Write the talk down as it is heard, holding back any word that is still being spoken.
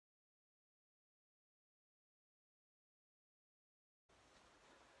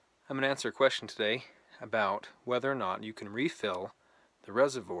I'm going to answer a question today about whether or not you can refill the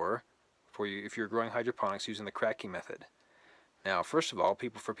reservoir for you if you're growing hydroponics using the Kratky method. Now, first of all,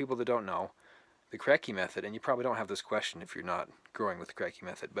 for people that don't know, the Kratky method, and you probably don't have this question if you're not growing with the Kratky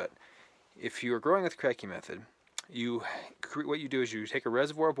method, but if you're growing with the Kratky method, what you do is you take a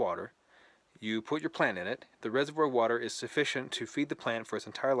reservoir of water, you put your plant in it. The reservoir water is sufficient to feed the plant for its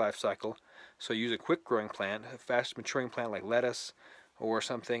entire life cycle, so use a quick growing plant, a fast maturing plant like lettuce or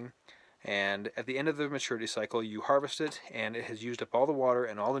something, and at the end of the maturity cycle you harvest it and it has used up all the water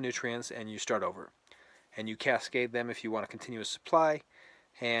and all the nutrients, and you start over. And you cascade them if you want a continuous supply,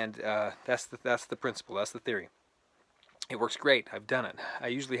 and that's the principle, that's the theory. It works great. I've done it. I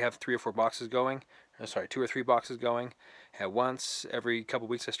usually have 3 or 4 boxes going. Sorry, 2 or 3 boxes going at once. Every couple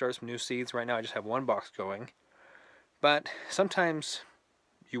weeks I start some new seeds. Right now I just have 1 box going. But sometimes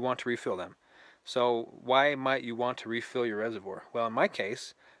you want to refill them. So why might you want to refill your reservoir? Well, in my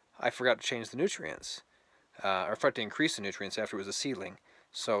case, I forgot to change the nutrients. Or forgot to increase the nutrients after it was a seedling.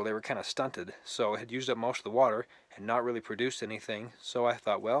 So they were kind of stunted. So it had used up most of the water and not really produced anything. So I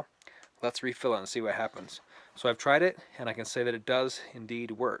thought, well, let's refill it and see what happens. So I've tried it, and I can say that it does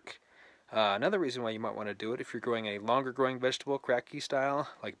indeed work. Another reason why you might want to do it, if you're growing a longer growing vegetable, Kratky style,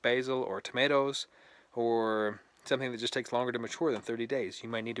 like basil or tomatoes, or something that just takes longer to mature than 30 days, you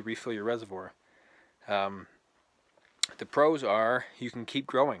might need to refill your reservoir. The pros are you can keep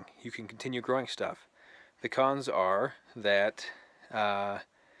growing. You can continue growing stuff. The cons are that I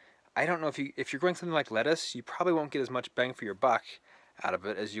don't know, if you're growing something like lettuce, you probably won't get as much bang for your buck out of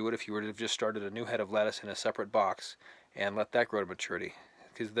it as you would if you were to have just started a new head of lettuce in a separate box and let that grow to maturity.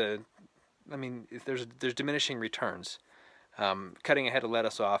 Because there's diminishing returns. Cutting a head of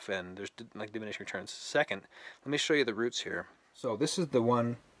lettuce off, and there's diminishing returns. Second, let me show you the roots here. So this is the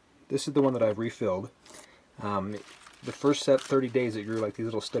one that I've refilled. The first 30 days it grew like these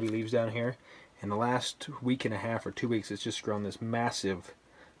little stubby leaves down here, and the last week and a half or 2 weeks it's just grown this massive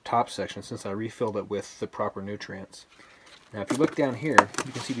top section since I refilled it with the proper nutrients. Now if you look down here,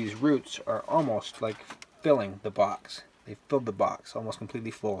 you can see these roots are almost like filling the box. They filled the box almost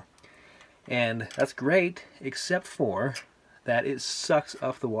completely full. And that's great, except for that it sucks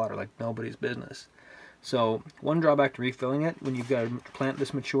off the water like nobody's business. So one drawback to refilling it when you've got a plant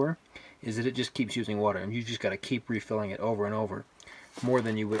this mature is that it just keeps using water, and you just got to keep refilling it over and over, more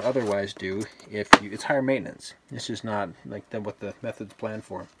than you would otherwise do if it's higher maintenance. It's just not like what the method's planned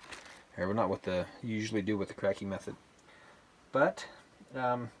for, or not what you usually do with the Kratky method. But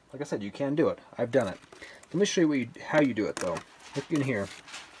like I said, you can do it. I've done it. Let me show you how you do it though. Look in here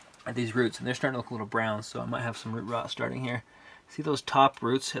at these roots, and they're starting to look a little brown, so I might have some root rot starting here. See those top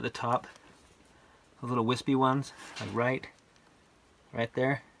roots at the top? The little wispy ones, like right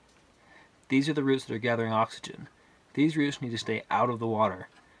there? These are the roots that are gathering oxygen. These roots need to stay out of the water.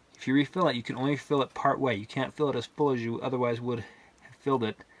 If you refill it, you can only fill it part way. You can't fill it as full as you otherwise would have filled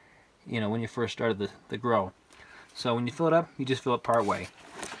it, when you first started the grow. So when you fill it up, you just fill it part way.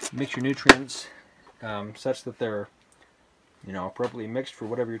 Mix your nutrients such that they're appropriately mixed for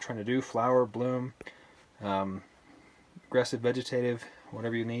whatever you're trying to do, flower, bloom, aggressive vegetative,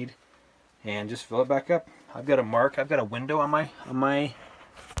 whatever you need, and just fill it back up. I've got a window on my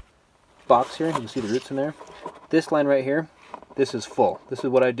box here. You can see the roots in there. This line right here, this is full. This is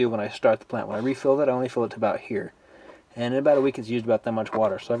what I do when I start the plant. When I refill it, I only fill it to about here. And in about a week it's used about that much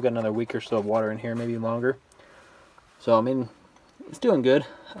water. So I've got another week or so of water in here, maybe longer. So it's doing good.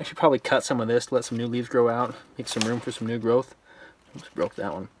 I should probably cut some of this, let some new leaves grow out, make some room for some new growth. Oops, broke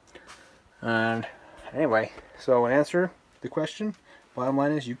that one. And anyway, so in answer the question, bottom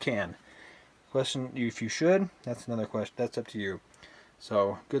line is you can. Question if you should, that's another question. That's up to you.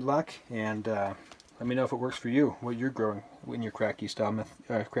 So good luck, and let me know if it works for you, what you're growing in your Kratky style,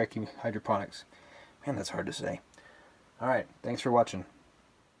 Kratky hydroponics. Man, that's hard to say. Alright, thanks for watching.